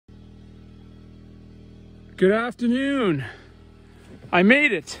Good afternoon. I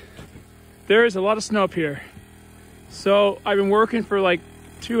made it. There is a lot of snow up here. So I've been working for like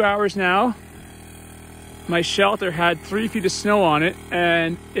 2 hours now. My shelter had 3 feet of snow on it,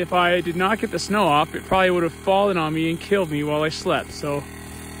 and if I did not get the snow off, it probably would have fallen on me and killed me while I slept. So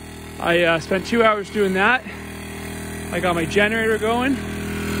I spent 2 hours doing that. I got my generator going.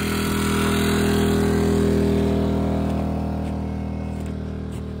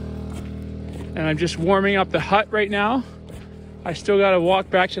 And I'm just warming up the hut right now. I still gotta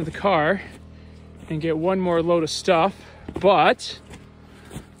walk back to the car and get one more load of stuff, but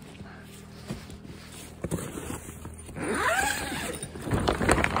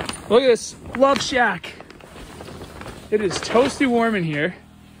look at this love shack. It is toasty warm in here.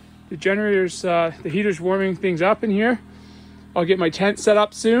 The generator's, the heater's warming things up in here. I'll get my tent set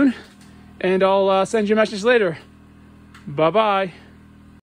up soon, and I'll send you a message later. Bye-bye.